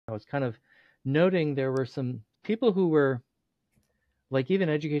I was kind of noting there were some people who were, like even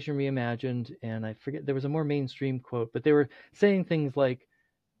Education Reimagined, and I forget, there was a more mainstream quote, but they were saying things like,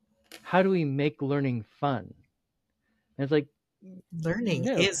 how do we make learning fun? And it's like, learning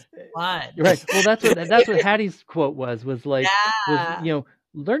is fun. Right. Well, that's what Hattie's quote was like,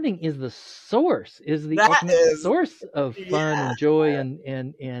 learning is the source, is the ultimate source of fun and joy and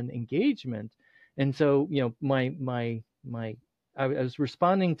engagement. And so, I was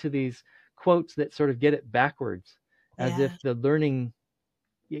responding to these quotes that sort of get it backwards, as if the learning,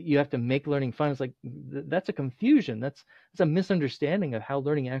 you have to make learning fun. It's like, that's a confusion. That's a misunderstanding of how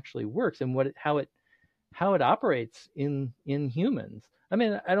learning actually works and how it operates in humans. I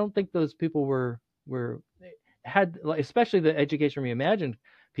mean, I don't think those people had, especially the Education Reimagined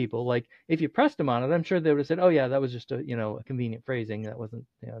people, like if you pressed them on it, I'm sure they would have said, oh yeah, that was just a convenient phrasing. That wasn't,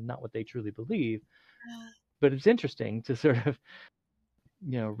 not what they truly believe. But it's interesting to sort of,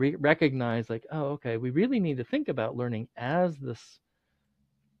 recognize like, oh, okay, we really need to think about learning as this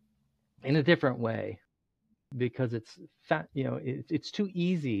in a different way, because it's it's too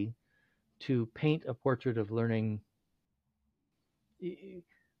easy to paint a portrait of learning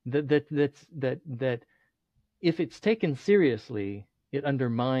that if it's taken seriously, it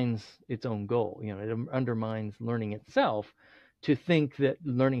undermines its own goal. It undermines learning itself, to think that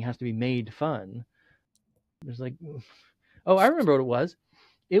learning has to be made fun. There's like, oh, I remember what it was.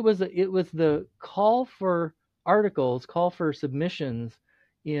 It was the call for articles, call for submissions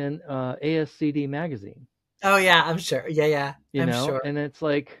in ASCD magazine. Oh yeah, I'm sure. Yeah. I'm sure. And it's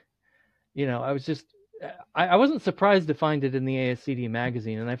like, I was just, I wasn't surprised to find it in the ASCD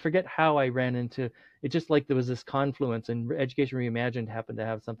magazine, and I forget how I ran into it. Just like there was this confluence, and Education Reimagined happened to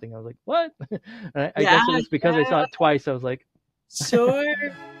have something. I was like, what? And I guess it was because I saw it twice. I was like, sure.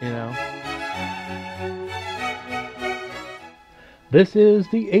 This is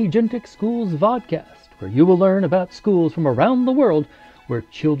the Agentic Schools Podcast, where you will learn about schools from around the world where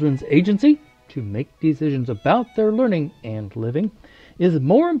children's agency to make decisions about their learning and living is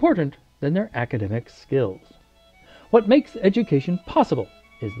more important than their academic skills. What makes education possible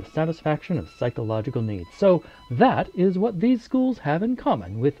is the satisfaction of psychological needs. So that is what these schools have in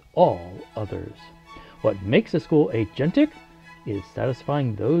common with all others. What makes a school agentic is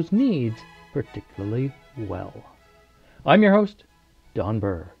satisfying those needs particularly well. I'm your host, Don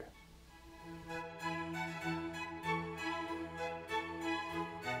Berg.